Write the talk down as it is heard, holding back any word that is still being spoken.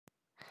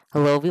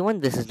Hello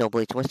everyone, this is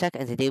Noble H. Mustak,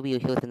 and today we are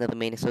here with another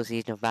main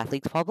Association of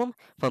Mathletes problem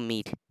from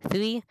Meet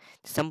 3,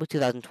 December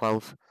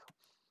 2012.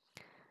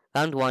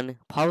 Round 1,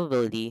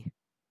 Probability,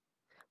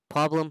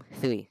 Problem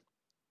 3.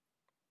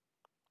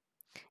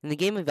 In the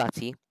game of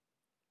Yahtzee,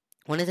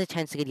 one has a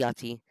chance to get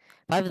Yahtzee,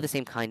 5 of the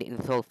same kind, in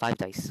the throw of 5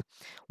 dice.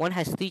 One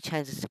has 3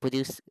 chances to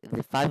produce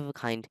the 5 of a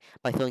kind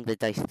by throwing the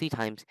dice 3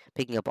 times,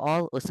 picking up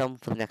all or some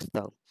for the next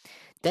throw.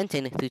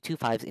 Denton threw 2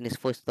 5s in his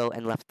first throw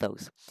and left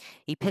those.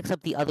 He picks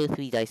up the other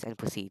 3 dice and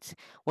proceeds.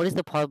 What is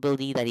the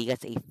probability that he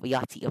gets a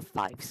Yahtzee of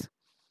 5s?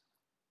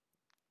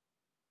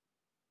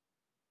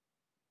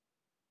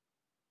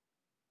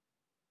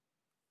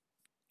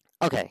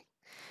 Okay,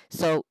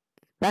 so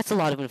that's a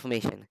lot of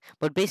information.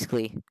 But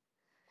basically,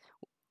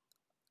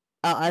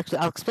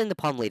 I'll explain the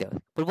problem later.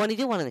 But what I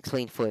do want to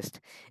explain first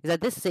is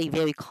that this is a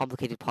very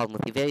complicated problem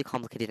with a very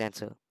complicated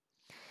answer.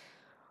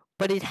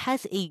 But it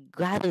has a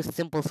rather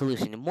simple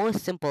solution, more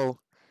simple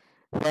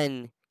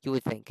than you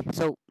would think.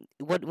 So,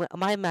 what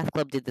my math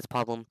club did this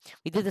problem,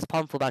 we did this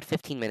problem for about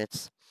 15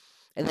 minutes.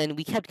 And then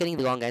we kept getting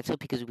the wrong answer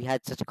because we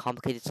had such a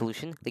complicated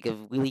solution, like a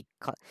really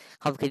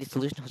complicated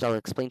solution, which I'll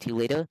explain to you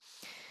later.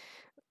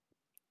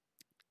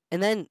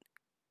 And then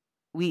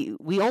we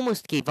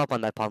almost gave up on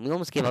that problem. We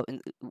almost gave up,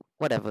 and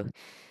whatever.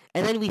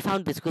 And then we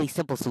found this really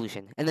simple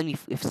solution, and then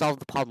we've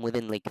solved the problem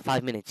within like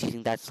 5 minutes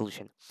using that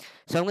solution.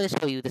 So I'm going to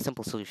show you the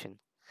simple solution.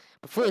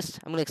 But first,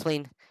 I'm going to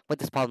explain what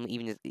this problem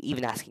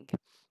even asking.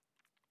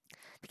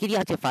 To get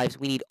Yahtzee of 5s,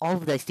 we need all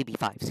of the dice to be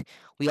 5s.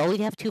 We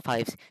already have 2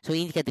 5s, so we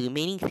need to get the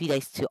remaining 3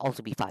 dice to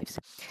also be 5s.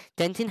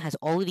 Denton has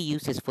already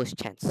used his first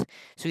chance,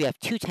 so we have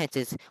 2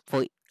 chances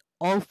for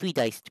all 3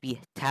 dice to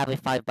have a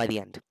 5 by the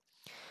end.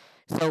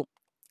 So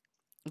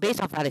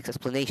based off that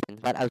explanation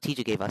that our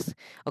teacher gave us,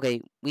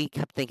 okay, we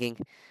kept thinking,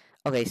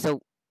 okay,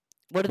 so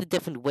what are the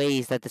different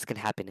ways that this can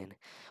happen in?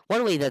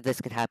 One way that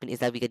this can happen is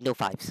that we get no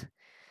 5s.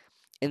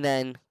 And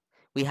then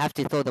we have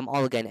to throw them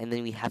all again, and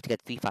then we have to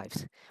get 3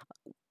 5s.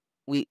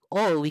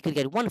 Or we could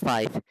get 1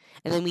 5,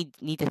 and then we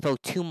need to throw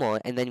 2 more,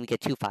 and then we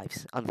get 2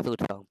 5s on the third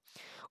throw.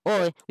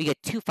 Or we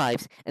get 2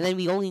 5s, and then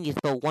we only need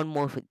to throw 1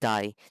 more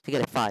die to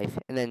get a 5,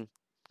 and then,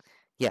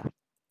 yeah.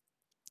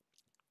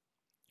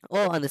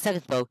 Or on the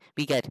second throw,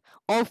 we get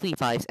all 3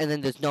 5s, and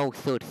then there's no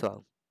third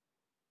throw.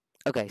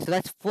 Okay, so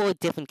that's 4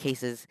 different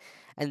cases,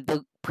 and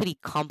they're pretty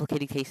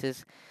complicated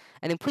cases,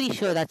 and I'm pretty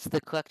sure that's the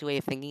correct way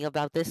of thinking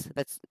about this.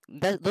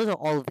 Those are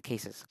all of the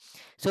cases.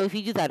 So if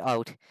you do that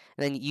out, and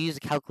then you use a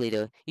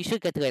calculator, you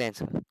should get the right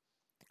answer.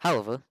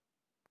 However,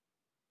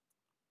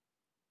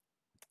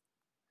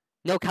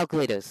 no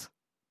calculators.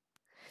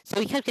 So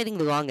we kept getting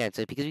the wrong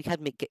answer because we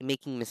kept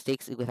making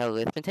mistakes with our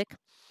arithmetic.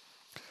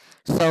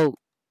 So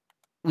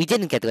we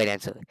didn't get the right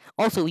answer.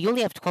 Also, we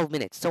only have 12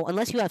 minutes, so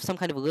unless you have some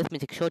kind of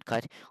arithmetic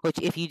shortcut, which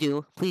if you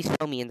do, please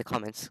tell me in the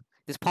comments.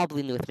 There's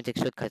probably an arithmetic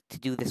shortcut to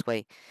do this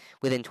way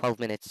within 12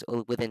 minutes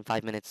or within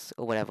 5 minutes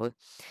or whatever.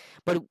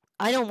 But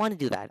I don't want to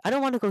do that. I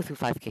don't want to go through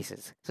 5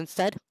 cases. So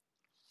instead,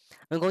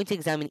 I'm going to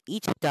examine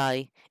each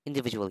die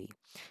individually.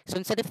 So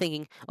instead of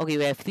thinking, okay,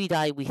 we have 3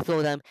 die, we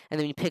throw them, and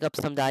then we pick up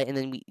some die, and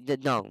then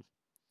no.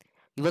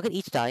 You look at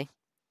each die,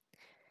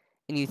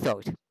 and you throw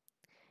it.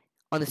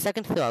 On the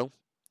second throw,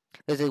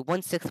 there's a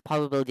 1/6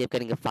 probability of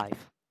getting a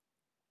 5.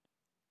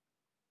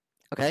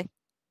 Okay?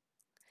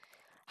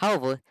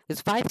 However,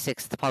 there's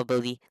 5/6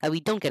 probability that we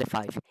don't get a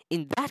 5.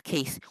 In that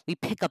case, we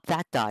pick up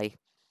that die,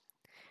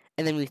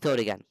 and then we throw it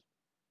again.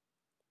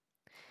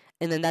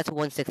 And then that's a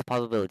 1/6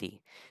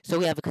 probability. So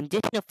we have a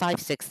condition of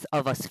 5/6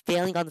 of us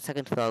failing on the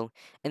second throw,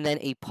 and then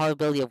a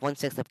probability of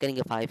 1/6 of getting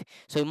a 5.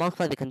 So we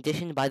multiply the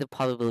condition by the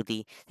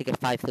probability to get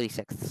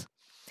 5/36.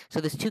 So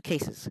there's 2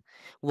 cases.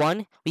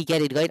 1, we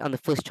get it right on the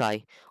first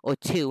try, or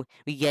 2,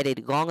 we get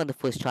it wrong on the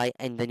first try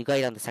and then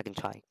right on the second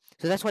try.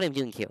 So that's what I'm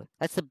doing here.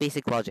 That's the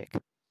basic logic.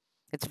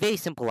 It's very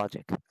simple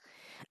logic.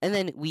 And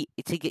then we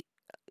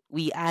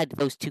add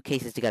those 2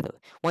 cases together.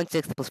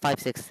 1/6 plus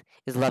 5/6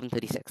 is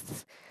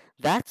 11/36.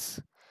 That's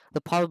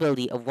the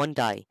probability of one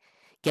die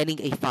getting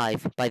a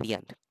 5 by the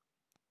end.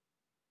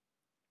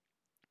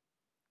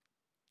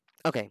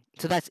 Okay,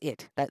 so that's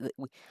it.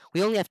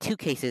 We only have 2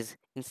 cases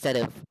instead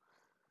of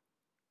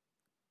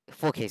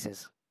 4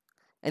 cases.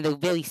 And they're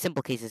very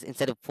simple cases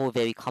instead of 4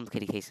 very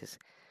complicated cases.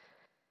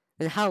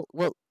 And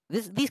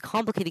these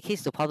complicated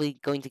cases are probably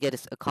going to get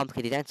us a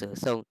complicated answer.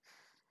 So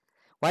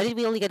why did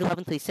we only get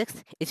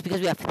 11/36? It's because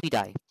we have 3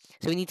 die.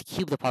 So we need to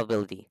cube the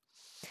probability.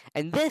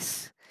 And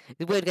this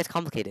is where it gets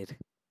complicated.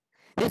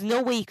 There's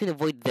no way you can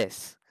avoid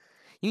this.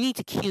 You need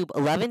to cube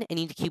 11 and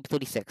you need to cube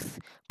 36.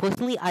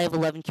 Personally, I have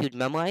 11 cubed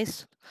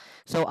memorized,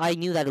 so I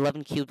knew that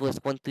 11 cubed was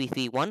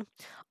 1331.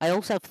 I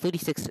also have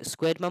 36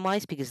 squared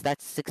memorized because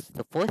that's 6 to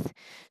the 4th.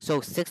 So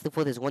 6 to the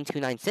 4th is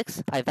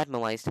 1296. I have that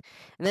memorized.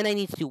 And then I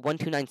need to do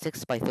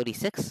 1296 by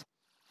 36.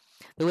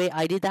 The way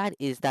I did that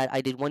is that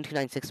I did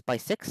 1296 by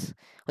 6,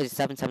 which is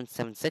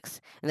 7776,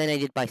 and then I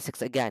did by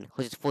 6 again,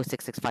 which is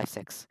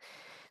 46656.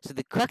 So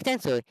the correct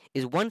answer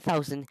is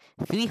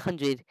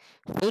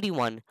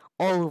 1,331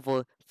 all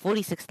over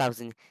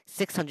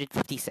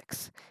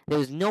 46,656. There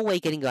is no way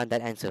getting around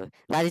that answer.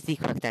 That is the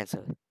correct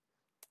answer.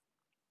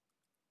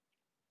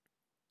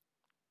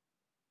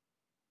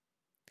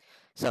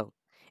 So,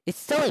 it's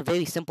still a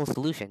very simple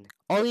solution.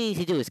 All you need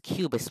to do is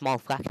cube a small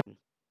fraction.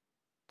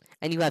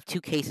 And you have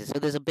two cases, so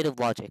there's a bit of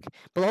logic.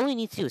 But all you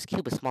need to do is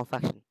cube a small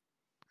fraction.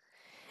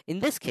 In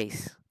this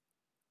case,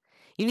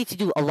 you need to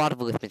do a lot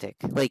of arithmetic,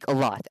 like a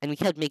lot, and we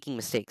kept making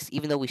mistakes,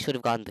 even though we should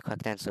have gotten the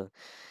correct answer.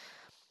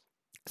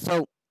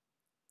 So,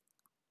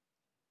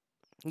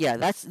 yeah,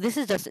 this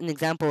is just an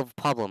example of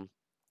a problem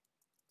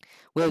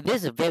where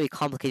there's a very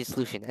complicated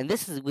solution, and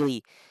this is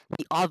really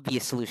the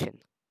obvious solution.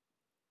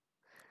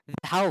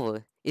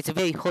 However, it's a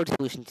very hard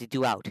solution to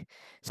do out.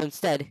 So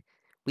instead,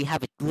 we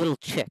have a little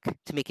trick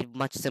to make it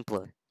much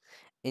simpler,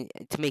 and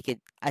to make it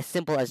as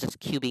simple as just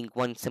cubing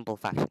one simple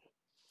fraction.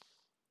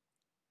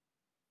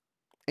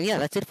 And yeah,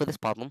 that's it for this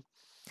problem.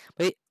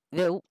 But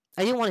I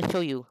didn't want to show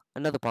you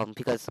another problem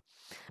because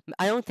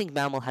I don't think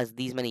MAML has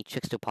these many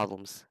trickster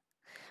problems.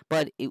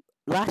 But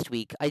last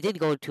week, I did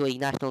go to a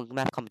national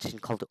math competition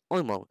called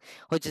OIML,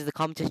 which is the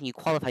competition you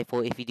qualify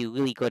for if you do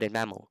really good at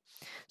MAML.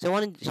 So I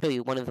wanted to show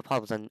you one of the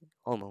problems on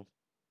OIML.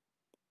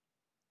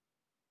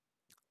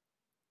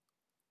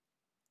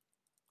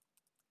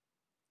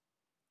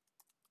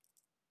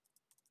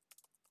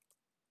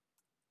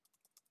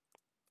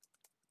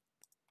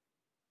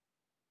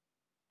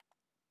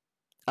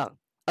 Oh,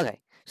 okay.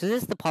 So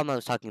this is the problem I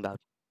was talking about.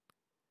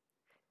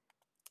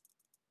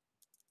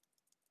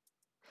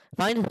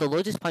 Find the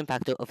largest prime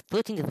factor of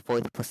 13 to the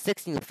 4th plus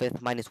 16 to the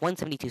 5th minus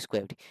 172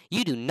 squared.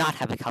 You do not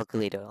have a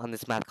calculator on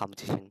this math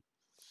competition.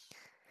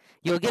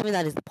 You're given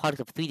that as the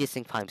product of three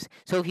distinct primes.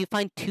 So if you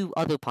find two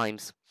other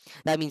primes,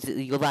 that means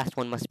that your last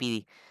one must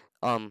be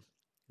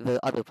the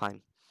other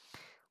prime.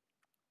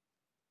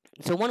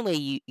 So one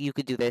way you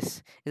could do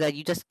this is that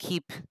you just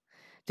keep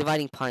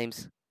dividing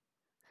primes.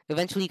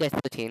 Eventually you get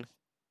 13.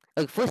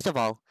 Like, first of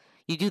all,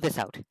 you do this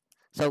out.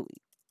 So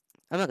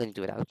I'm not going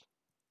to do it out.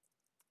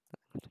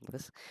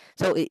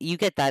 So you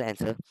get that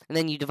answer, and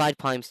then you divide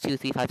primes 2,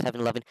 3, 5,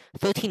 7, 11.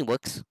 13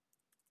 works.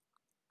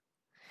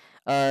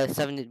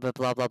 7, blah,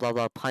 blah, blah,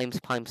 blah, primes,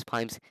 primes,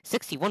 primes.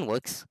 61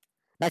 works.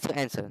 That's your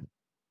answer.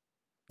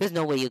 There's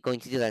no way you're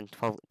going to do that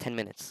in 10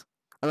 minutes.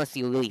 Unless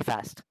you're really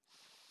fast.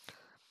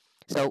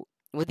 So,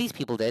 what these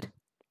people did,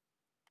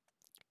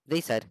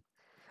 they said,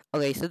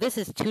 okay, so this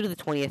is 2 to the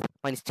 20th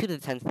minus 2 to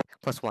the 10th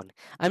plus 1.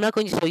 I'm not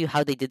going to show you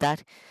how they did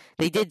that.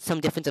 They did some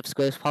difference of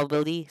squares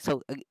probability,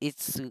 so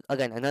it's,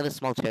 again, another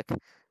small trick. And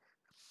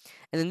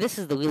then this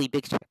is the really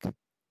big trick.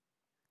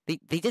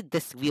 They did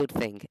this weird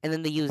thing, and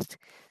then they used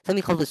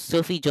something called the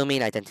Sophie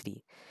domain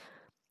identity.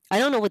 I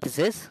don't know what this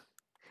is,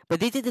 but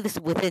they did this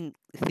within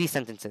 3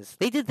 sentences.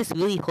 They did this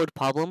really hard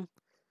problem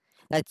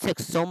that took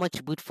so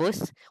much brute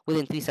force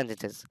within 3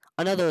 sentences.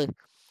 Another,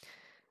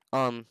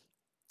 no,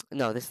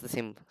 this is the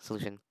same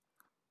solution.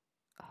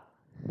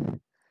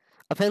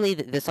 Apparently,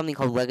 there's something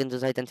called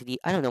Legend's identity.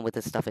 I don't know what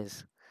this stuff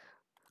is.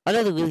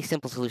 Another really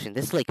simple solution.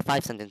 This is like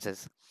 5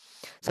 sentences.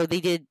 So they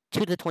did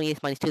 2 to the 20th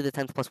minus 2 to the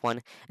 10th plus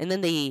 1, and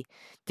then they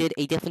did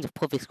a difference of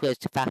perfect squares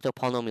to factor a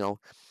polynomial,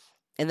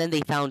 and then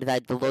they found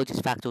that the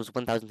largest factor was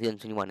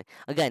 1321.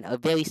 Again, a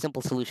very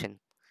simple solution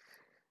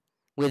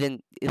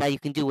that you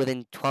can do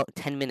within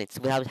 10 minutes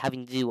without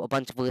having to do a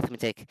bunch of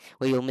arithmetic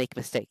where you'll make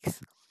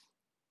mistakes.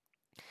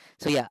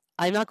 So yeah,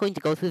 I'm not going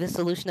to go through the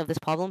solution of this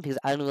problem because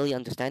I don't really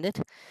understand it,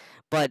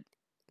 but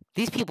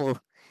these people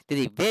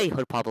did a very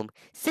hard problem.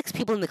 6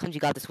 people in the country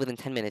got this within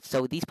 10 minutes,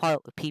 so these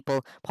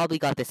people probably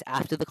got this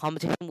after the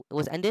competition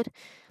was ended.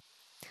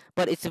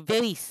 But it's a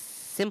very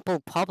simple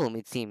problem,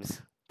 it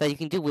seems, that you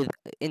can do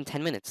in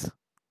 10 minutes.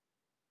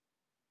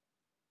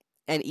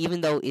 And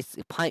even though it's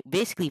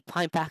basically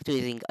prime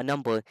factorizing a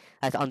number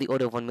that's on the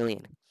order of 1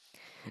 million.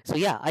 So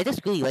yeah, I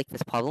just really like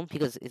this problem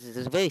because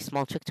there's a very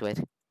small trick to it.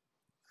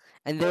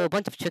 And there are a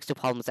bunch of trickster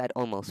problems at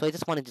OMO, so I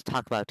just wanted to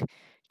talk about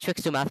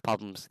trickster math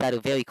problems that are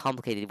very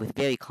complicated with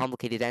very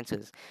complicated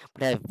answers,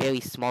 but have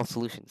very small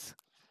solutions.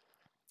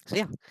 So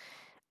yeah,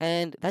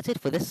 and that's it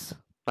for this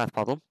math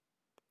problem.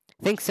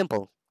 Think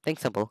simple,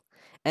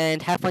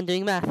 and have fun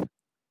doing math.